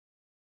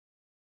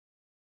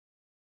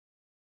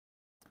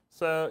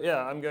So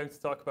yeah, I'm going to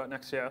talk about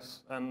Next.js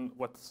and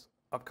what's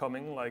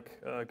upcoming,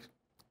 like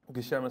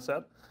Guillermo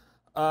said.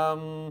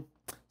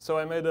 So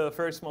I made a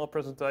very small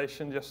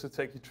presentation just to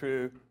take you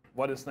through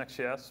what is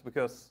Next.js,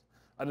 because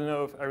I don't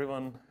know if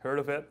everyone heard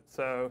of it.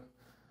 So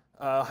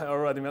I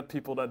already met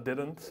people that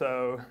didn't,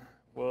 so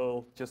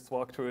we'll just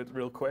walk through it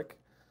real quick.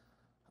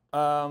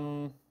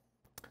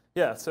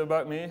 Yeah, so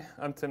about me,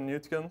 I'm Tim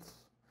Neutkens.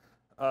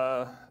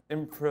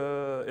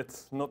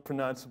 It's not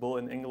pronounceable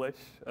in English,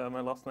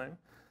 my last name.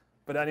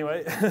 But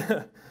anyway,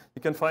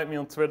 you can find me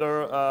on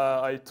Twitter.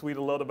 I tweet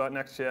a lot about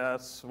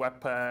Next.js,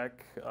 Webpack,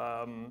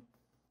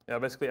 yeah,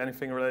 basically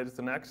anything related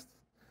to Next.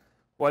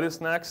 What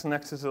is Next?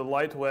 Next is a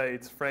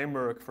lightweight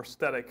framework for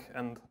static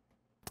and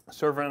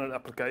server-rendered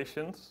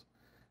applications.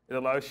 It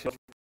allows you to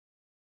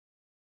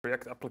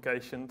React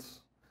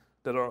applications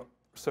that are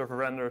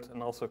server-rendered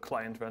and also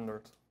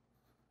client-rendered.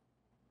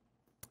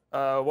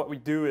 What we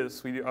do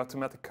is we do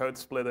automatic code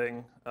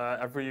splitting.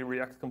 Every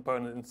React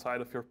component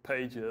inside of your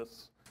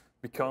pages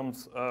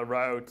becomes a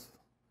route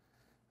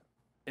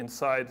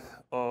inside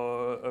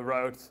a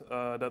route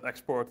that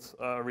exports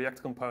a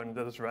React component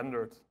that is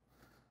rendered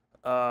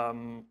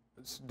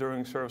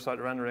during server-side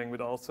rendering,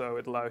 but also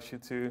it allows you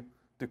to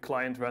do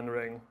client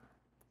rendering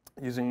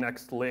using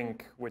Next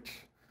Link,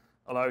 which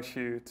allows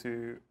you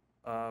to,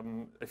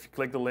 if you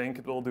click the link,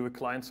 it will do a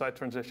client-side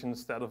transition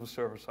instead of a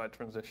server-side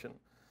transition.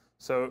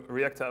 So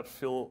React apps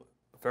feel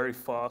very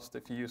fast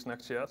if you use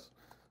Next.js.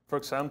 For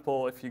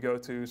example, if you go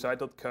to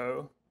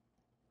site.co,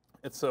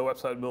 it's a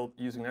website built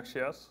using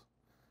Next.js.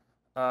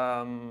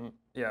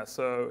 Yeah,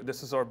 so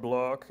this is our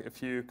blog.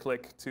 If you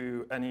click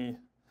to any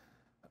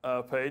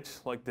page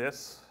like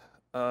this,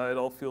 it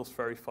all feels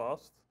very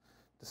fast.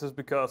 This is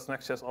because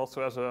Next.js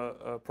also has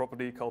a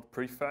property called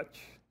prefetch,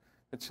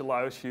 which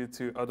allows you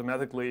to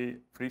automatically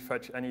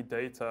prefetch any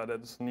data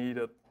that is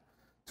needed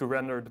to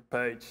render the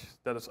page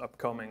that is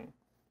upcoming.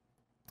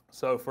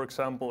 So for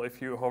example,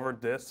 if you hover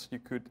this, you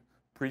could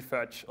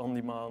prefetch on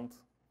demand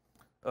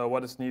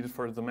what is needed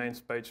for the domains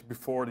page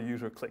before the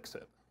user clicks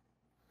it.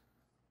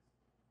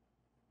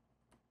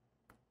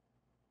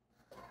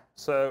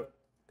 So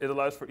it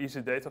allows for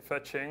easy data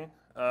fetching.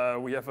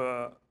 We have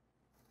a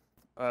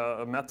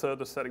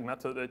method, a static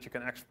method that you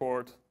can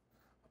export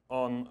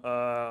on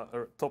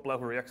a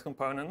top-level React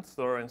components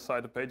that are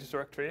inside the pages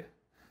directory,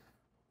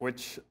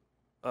 which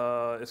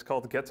is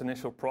called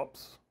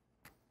getInitialProps.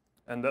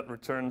 And that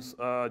returns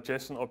a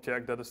JSON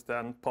object that is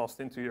then passed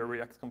into your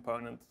React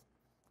component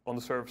on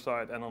the server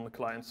side and on the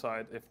client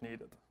side if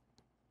needed.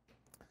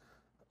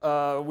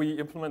 We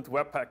implement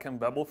Webpack and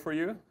Babel for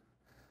you.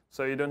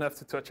 So you don't have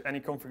to touch any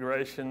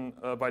configuration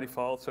by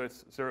default, so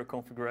it's zero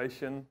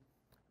configuration,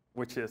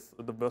 which is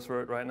the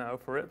buzzword right now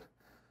for it.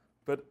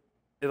 But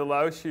it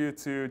allows you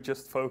to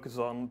just focus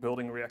on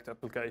building React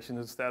applications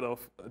instead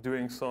of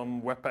doing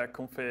some Webpack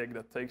config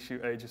that takes you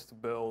ages to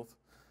build.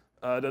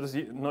 That is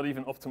not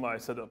even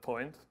optimized at that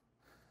point.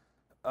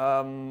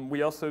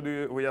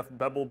 We have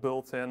Babel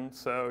built in,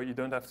 so you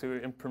don't have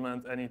to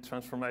implement any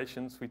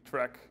transformations. We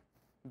track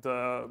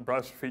the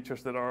browser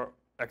features that are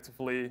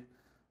actively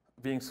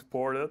being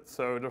supported,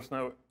 so there's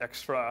no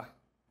extra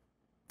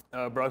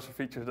browser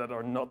features that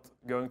are not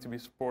going to be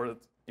supported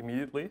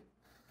immediately.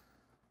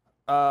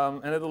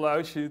 And it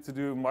allows you to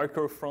do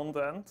micro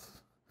front-end,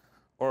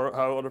 or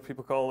how other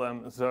people call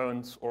them,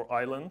 zones or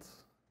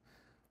islands,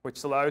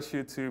 which allows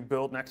you to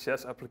build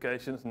Next.js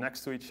applications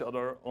next to each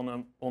other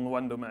on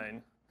one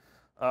domain.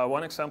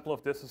 One example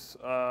of this is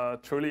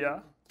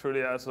Trulia.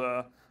 Trulia is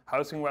a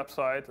housing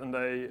website, and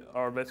they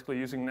are basically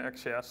using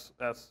Next.js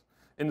as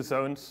in the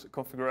zones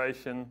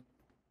configuration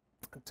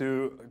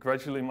to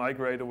gradually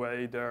migrate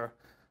away their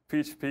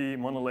PHP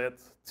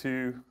monolith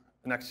to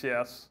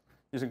Next.js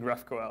using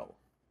GraphQL.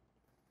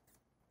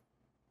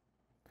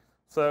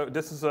 So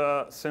this is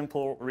a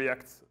simple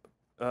React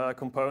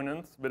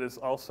component, but it's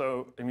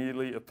also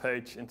immediately a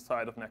page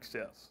inside of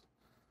Next.js.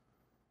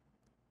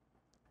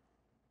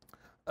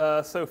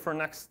 So for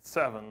Next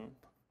 7,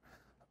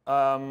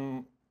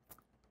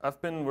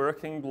 I've been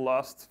working the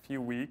last few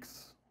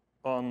weeks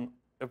on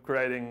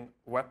upgrading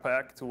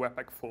Webpack to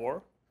Webpack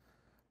 4,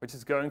 which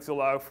is going to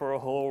allow for a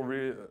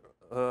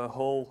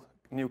whole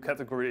new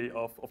category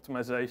of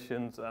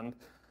optimizations and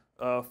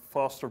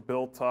faster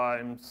build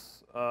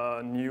times,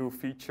 new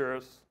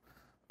features.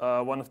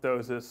 One of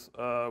those is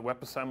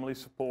WebAssembly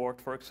support,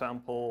 for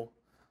example.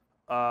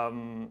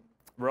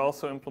 We're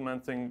also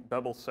implementing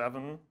Babel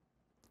 7,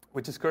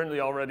 which is currently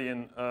already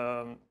in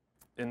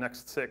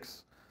Next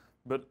 6,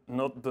 but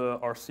not the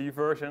RC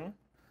version.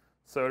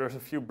 So there's a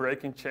few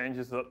breaking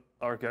changes that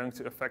are going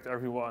to affect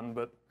everyone,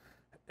 but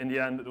in the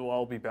end, it will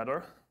all be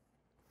better.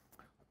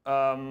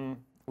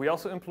 We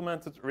also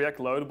implemented React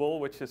Loadable,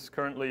 which is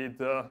currently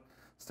the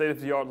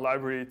state-of-the-art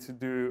library to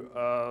do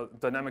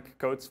dynamic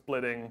code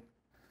splitting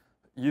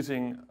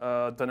using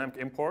dynamic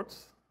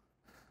imports.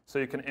 So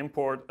you can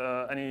import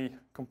any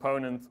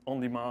component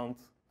on demand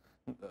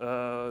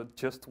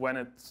just when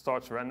it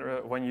starts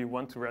when you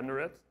want to render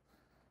it.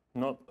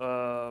 Not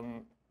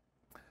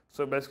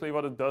So basically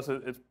what it does,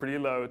 it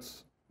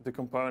preloads the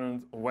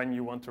component when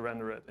you want to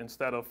render it,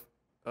 instead of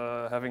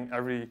having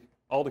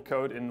all the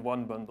code in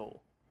one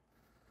bundle.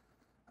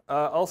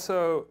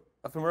 Also,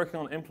 I've been working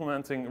on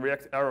implementing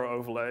React Error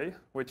Overlay,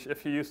 which,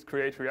 if you used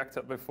Create React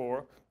App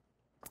before,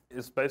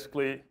 is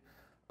basically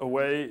a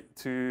way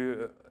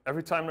to,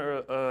 every time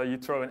you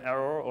throw an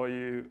error or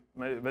you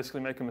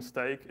basically make a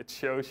mistake, it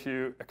shows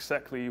you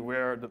exactly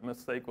where the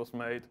mistake was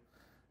made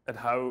and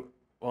how,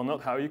 well,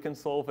 not how you can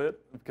solve it,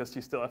 because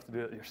you still have to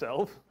do it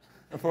yourself,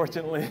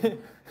 unfortunately.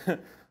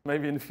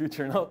 Maybe in the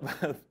future not,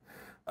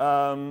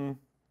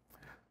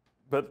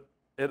 but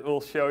it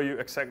will show you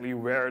exactly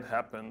where it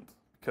happened,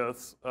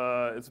 because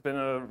it's been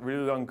a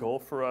really long goal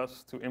for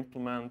us to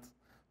implement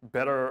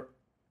better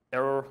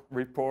error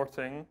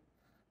reporting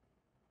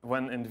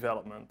when in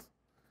development.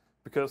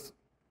 Because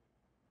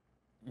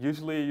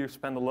usually you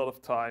spend a lot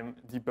of time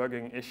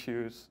debugging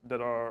issues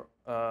that are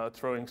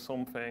throwing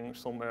something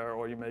somewhere,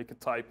 or you make a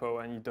typo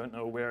and you don't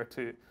know where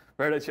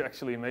that you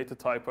actually made the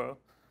typo.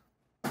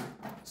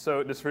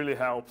 So this really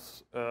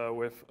helps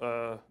with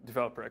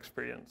developer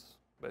experience,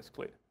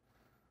 basically.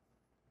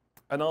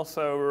 And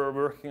also we're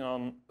working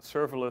on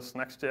serverless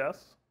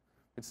Next.js,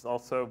 which is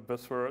also a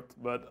buzzword,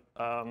 but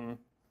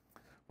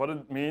what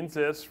it means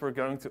is we're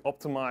going to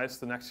optimize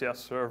the Next.js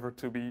server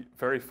to be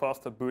very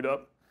fast at boot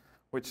up,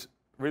 which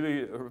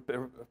really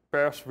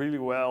pairs really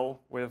well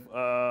with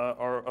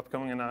our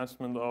upcoming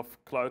announcement of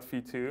Cloud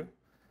V2,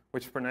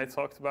 which Pranay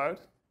talked about.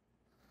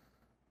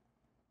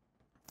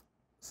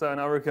 So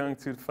now we're going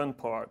to the fun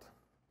part.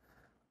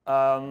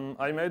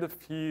 I made a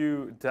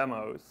few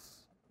demos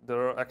that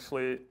are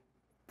actually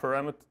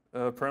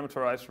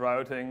parameterized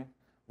routing,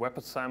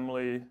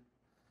 WebAssembly,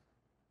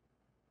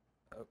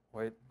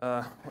 and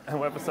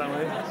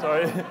WebAssembly,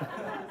 sorry.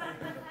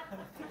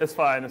 It's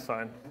fine, it's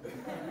fine.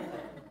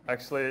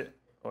 Actually,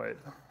 wait.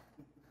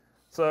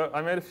 So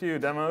I made a few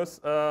demos.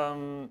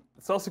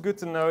 It's also good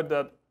to note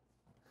that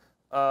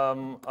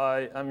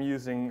I am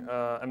using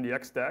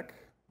MDX deck,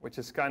 which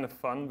is kind of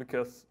fun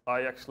because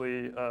I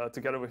actually,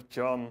 together with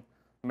John,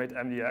 made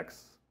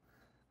MDX.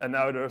 And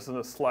now there's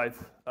a slight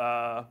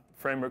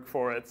framework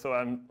for it, so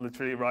I'm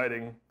literally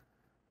writing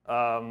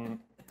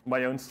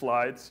my own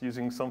slides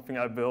using something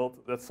I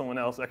built that someone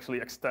else actually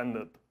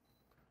extended,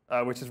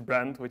 which is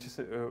Brent,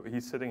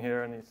 he's sitting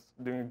here and he's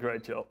doing a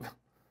great job.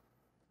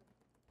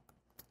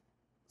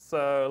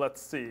 So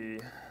let's see.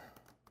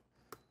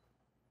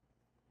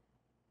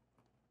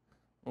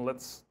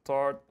 Let's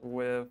start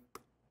with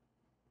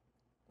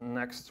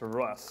Next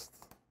Rust.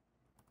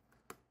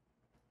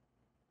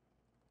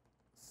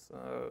 So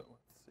let's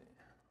see.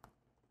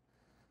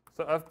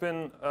 So I've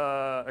been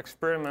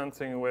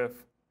experimenting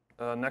with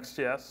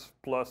Next.js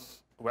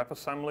plus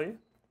WebAssembly,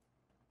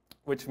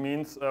 which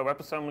means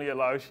WebAssembly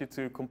allows you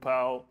to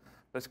compile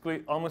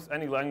basically almost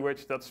any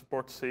language that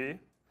supports C,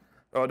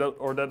 or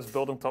that is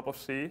built on top of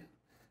C,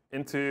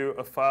 into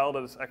a file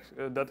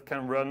that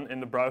can run in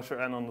the browser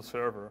and on the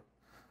server.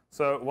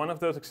 So one of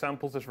those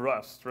examples is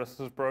Rust. Rust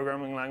is a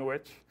programming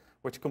language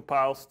which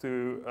compiles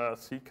to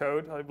C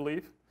code, I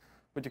believe.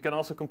 But you can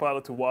also compile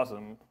it to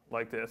WASM,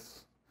 like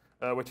this,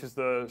 which is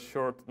the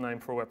short name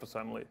for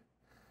WebAssembly.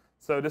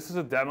 So this is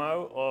a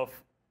demo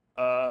of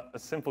a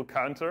simple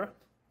counter.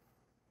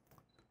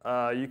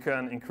 You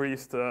can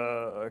increase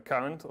the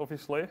count,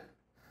 obviously.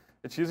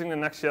 It's using the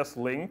Next.js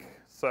link,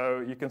 so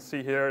you can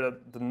see here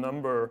that the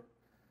number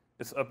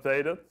is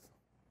updated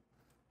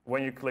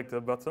when you click the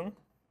button.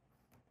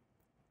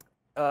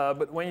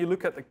 But when you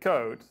look at the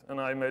code, and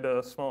I made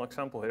a small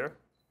example here,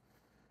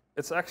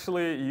 it's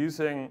actually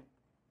using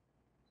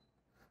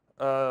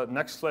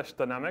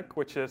Next/Dynamic,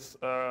 which is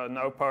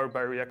now powered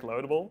by React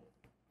Loadable,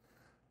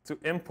 to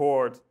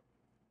import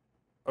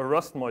a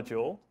Rust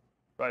module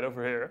right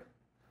over here.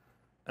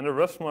 And the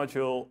Rust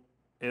module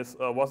is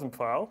a WASM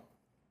file,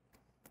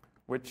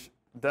 which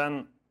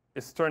then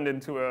is turned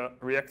into a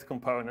React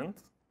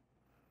component,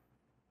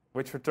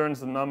 which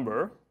returns the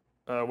number,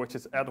 which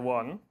is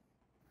add1.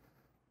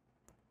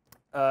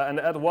 And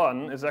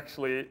add1 is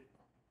actually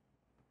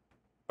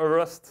a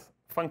Rust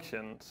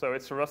function. So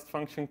it's a Rust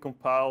function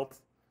compiled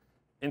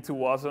into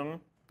WASM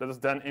that is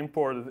then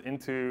imported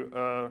into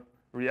a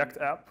React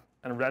app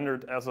and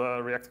rendered as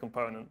a React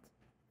component.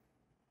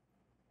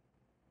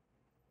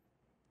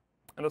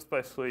 And that's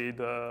basically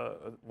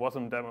the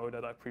WASM demo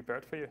that I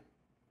prepared for you.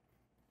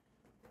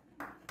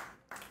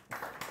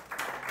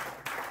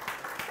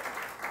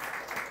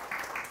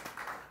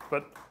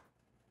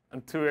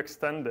 And to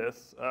extend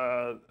this,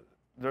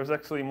 there's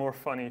actually more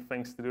funny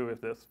things to do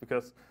with this,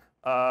 because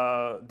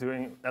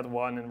doing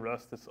add1 in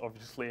Rust is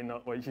obviously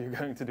not what you're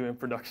going to do in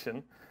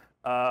production.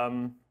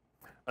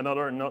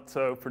 Another not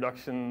so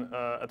production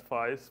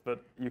advice,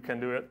 but you can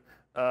do it.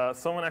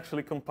 Someone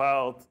actually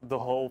compiled the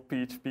whole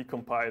PHP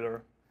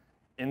compiler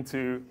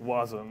into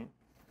WASM.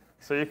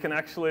 So you can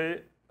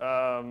actually,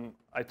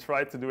 I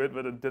tried to do it,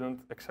 but it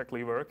didn't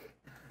exactly work.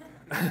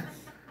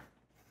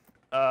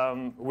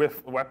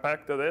 With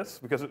Webpack, that is,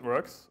 because it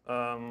works.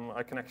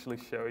 I can actually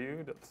show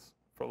you. That's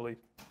probably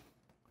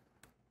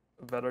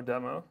a better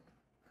demo.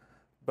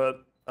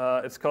 But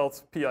it's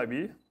called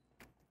PIB.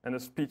 and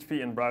it's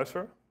PHP in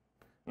browser.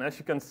 And as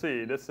you can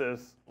see, this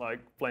is like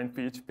plain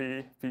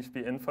PHP,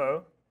 PHP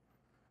info.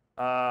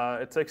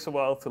 It takes a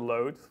while to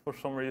load for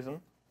some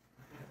reason.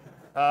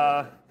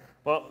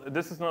 Well,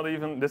 this is not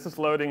even, this is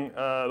loading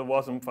the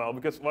WASM file,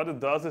 because what it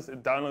does is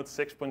it downloads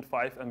 6.5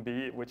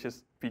 MB, which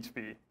is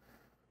PHP.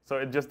 So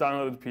it just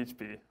downloaded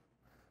PHP.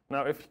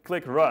 Now, if you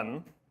click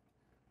run,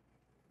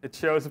 it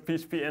shows a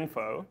PHP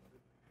info.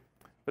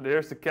 But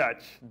here's the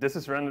catch. This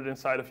is rendered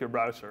inside of your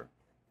browser.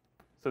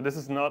 So this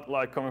is not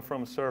like coming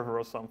from a server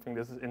or something.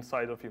 This is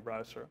inside of your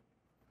browser.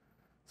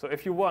 So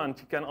if you want,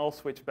 you can all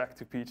switch back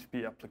to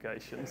PHP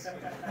applications.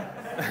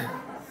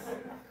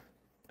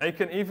 And you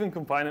can even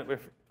combine it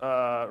with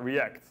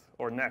React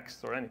or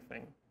Next or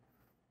anything.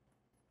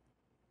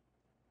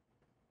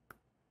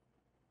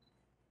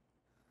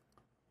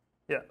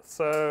 Yeah,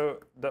 so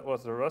that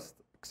was the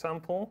Rust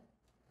example.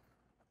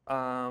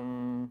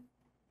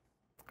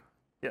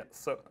 Yeah,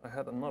 so I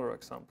had another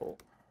example,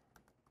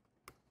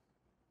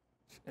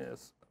 which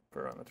is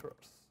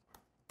parameters.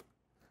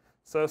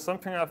 So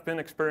something I've been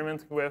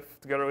experimenting with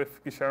together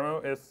with Guillermo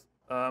is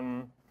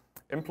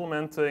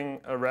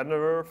implementing a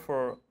renderer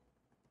for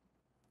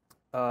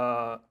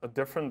a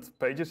different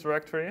pages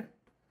directory,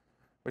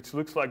 which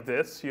looks like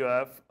this. You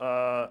have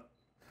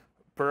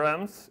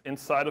params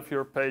inside of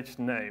your page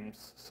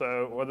names.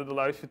 So what it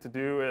allows you to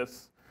do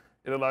is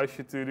it allows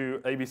you to do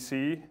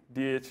ABC,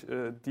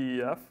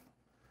 DEF,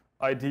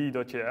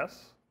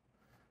 ID.js,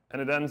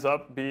 and it ends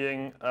up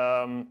being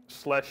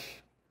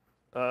slash.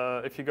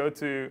 If you go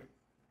to,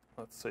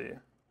 let's see, if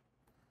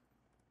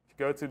you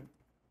go to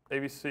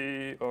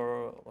ABC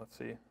or let's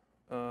see,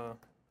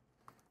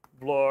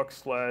 blog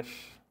slash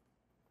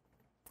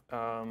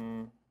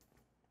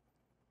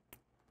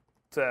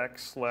tag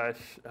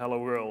slash hello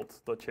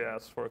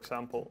world.js, for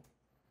example.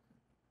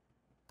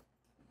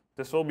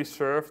 This will be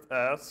served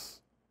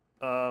as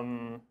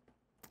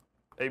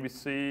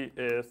ABC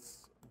is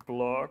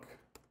blog,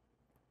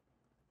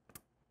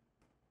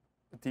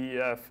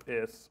 def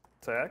is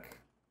tag,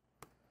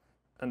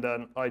 and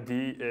then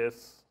ID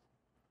is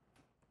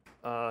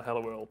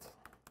hello world,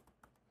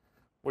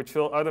 which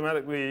will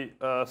automatically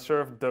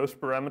serve those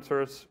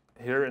parameters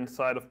here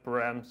inside of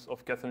params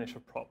of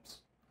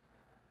getInitialProps.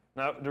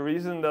 Now, the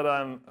reason that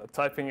I'm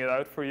typing it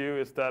out for you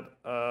is that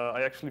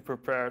I actually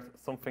prepared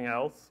something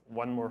else,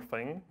 one more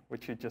thing,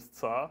 which you just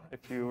saw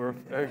if you were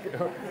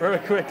for a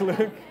quick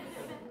look.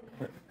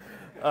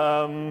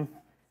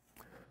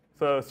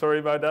 So sorry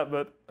about that,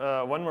 but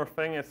one more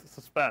thing is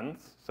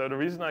suspense. So the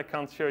reason I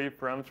can't show you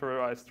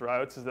parameterized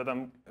routes is that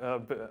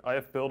I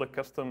have built a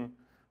custom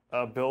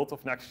build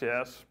of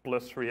Next.js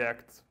plus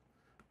React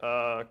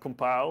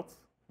compiled,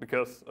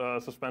 because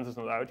suspense is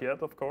not out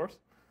yet, of course.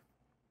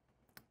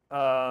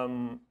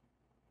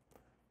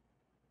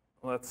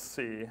 Let's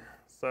see.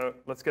 So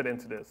let's get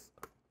into this.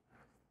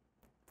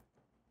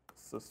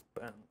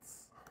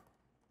 Suspense.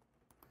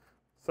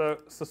 So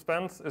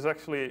suspense is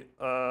actually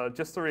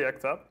just a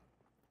React app,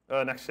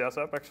 Next.js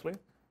app, actually.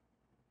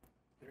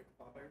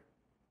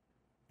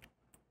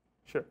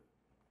 Sure.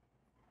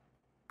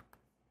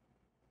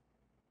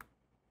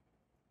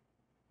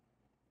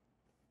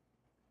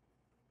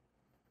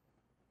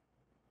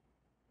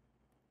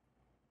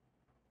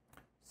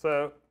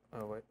 So,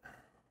 oh wait.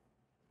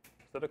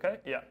 Is that okay?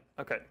 Yeah,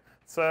 okay.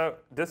 So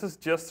this is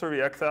just a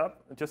React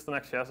app, just an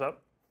Next.js app,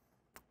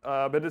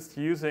 but it's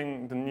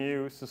using the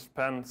new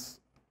suspense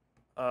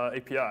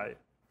API.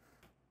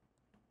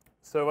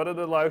 So what it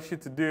allows you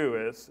to do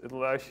is it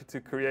allows you to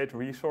create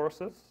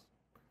resources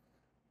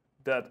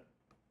that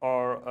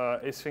are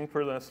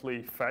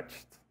asynchronously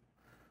fetched.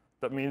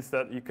 That means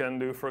that you can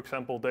do, for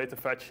example, data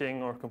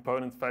fetching or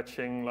component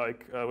fetching,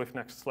 like with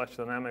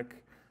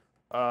Next/Dynamic,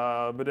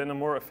 but in a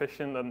more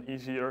efficient and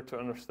easier to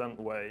understand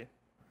way.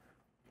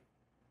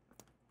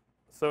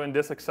 So in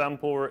this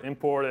example, we're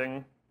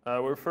importing,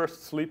 we're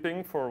first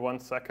sleeping for 1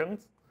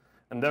 second,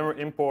 and then we're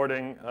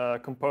importing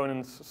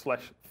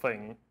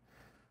components/thing.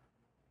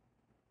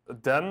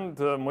 Then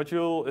the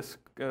module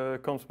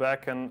comes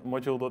back and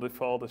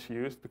module.default is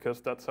used,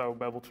 because that's how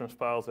Babel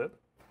transpiles it.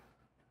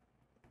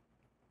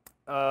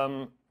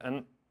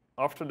 And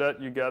after that,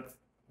 you get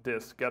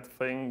this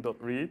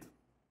getThing.read,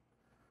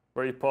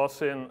 where you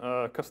pass in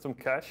a custom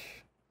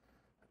cache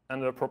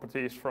and the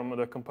properties from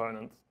the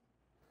component.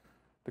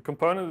 The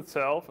component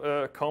itself,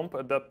 comp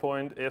at that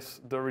point, is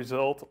the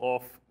result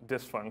of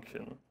this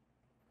function.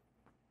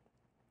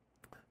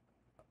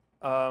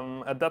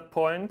 At that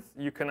point,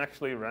 you can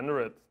actually render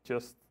it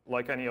just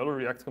like any other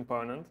React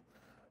component.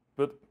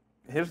 But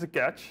here's the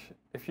catch.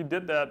 If you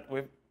did that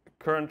with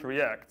current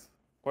React,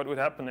 what would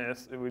happen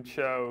is it would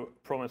show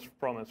promise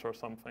or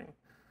something.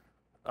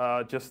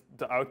 Just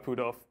the output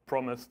of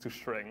promise to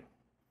string.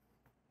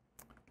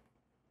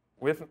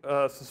 With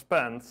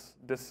suspense,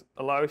 this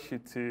allows you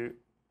to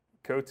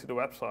go to the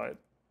website,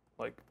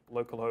 like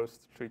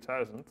localhost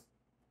 3000.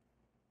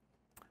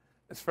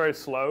 It's very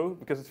slow,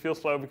 because it feels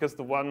slow because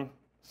the 1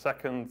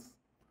 second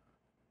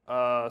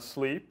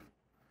sleep.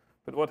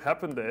 But what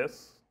happened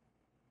is,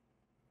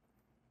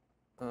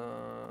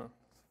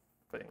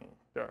 thing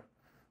there.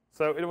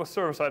 So it was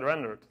server-side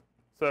rendered.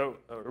 So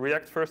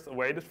React first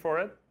waited for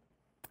it,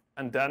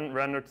 and then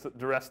rendered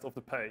the rest of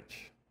the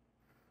page.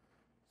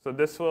 So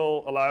this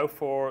will allow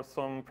for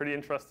some pretty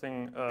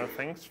interesting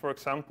things. For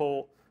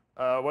example,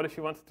 what if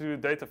you wanted to do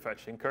data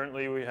fetching?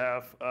 Currently, we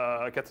have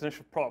get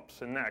initial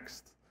props in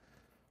Next,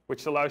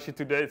 which allows you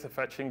to do data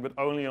fetching, but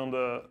only on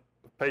the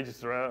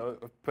pages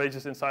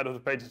inside of the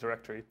pages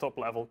directory,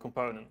 top-level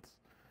components.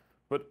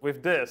 But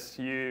with this,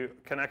 you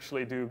can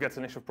actually do get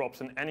initial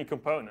props in any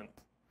component,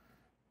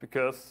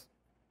 because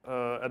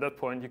at that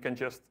point, you can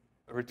just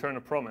return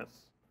a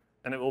promise,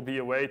 and it will be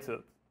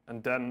awaited,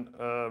 and then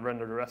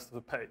render the rest of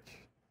the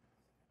page.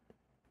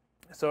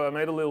 So I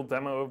made a little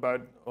demo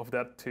of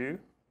that too,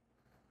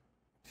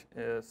 which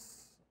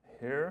is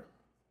here,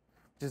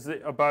 which is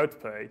the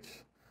About page.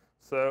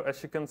 So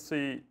as you can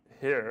see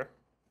here,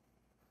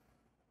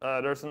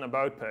 there's an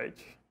About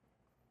page.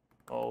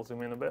 I'll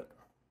zoom in a bit.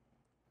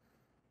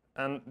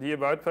 And the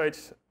About page,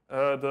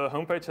 the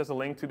home page has a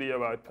link to the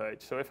About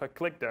page. So if I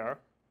click there,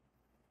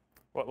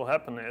 what will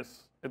happen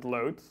is it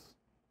loads.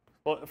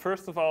 Well,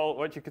 first of all,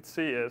 what you could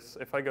see is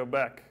if I go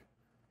back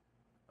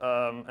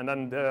and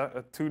then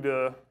to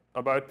the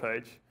About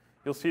page,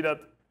 you'll see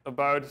that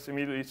About is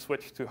immediately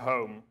switched to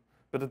Home,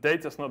 but the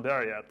data is not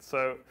there yet.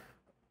 So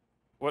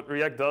what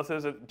React does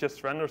is it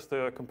just renders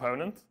the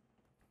component,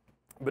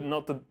 but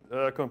not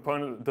the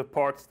component, the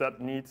parts that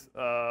need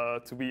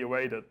to be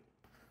awaited,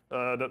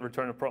 that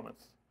return a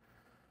promise.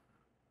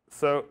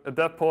 So at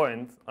that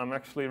point, I'm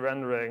actually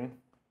rendering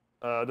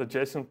the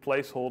JSON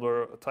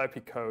placeholder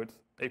type code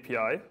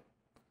API.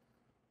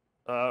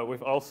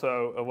 With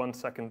also a 1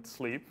 second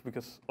sleep,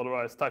 because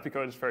otherwise type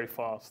code is very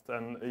fast,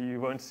 and you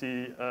won't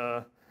see,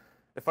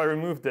 if I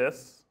remove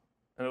this,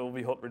 and it will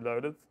be hot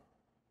reloaded,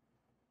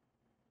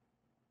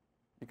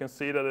 you can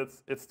see that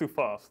it's too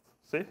fast,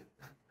 see?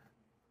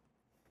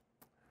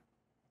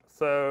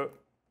 So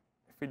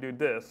if we do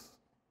this,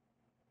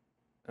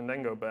 and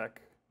then go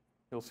back,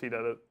 you'll see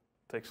that it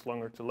takes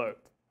longer to load.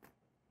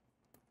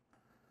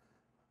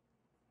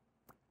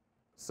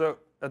 So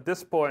at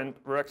this point,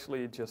 we're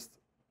actually just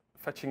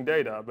fetching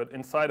data, but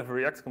inside of a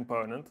React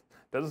component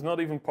that is not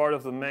even part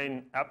of the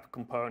main app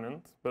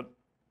component, but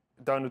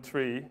down the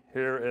tree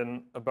here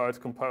in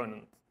About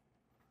component.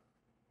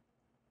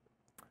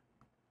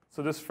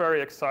 So this is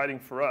very exciting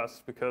for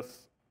us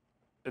because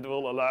it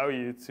will allow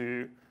you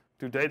to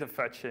do data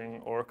fetching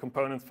or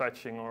component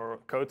fetching or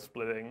code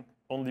splitting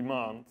on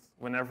demand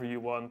whenever you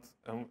want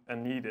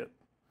and need it,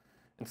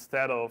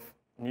 instead of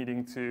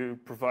needing to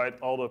provide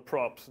all the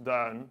props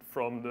down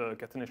from the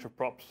get initial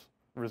props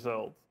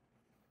result.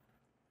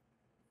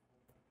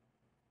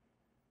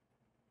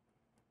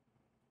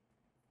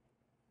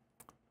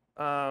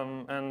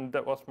 And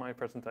that was my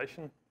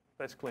presentation,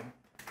 basically.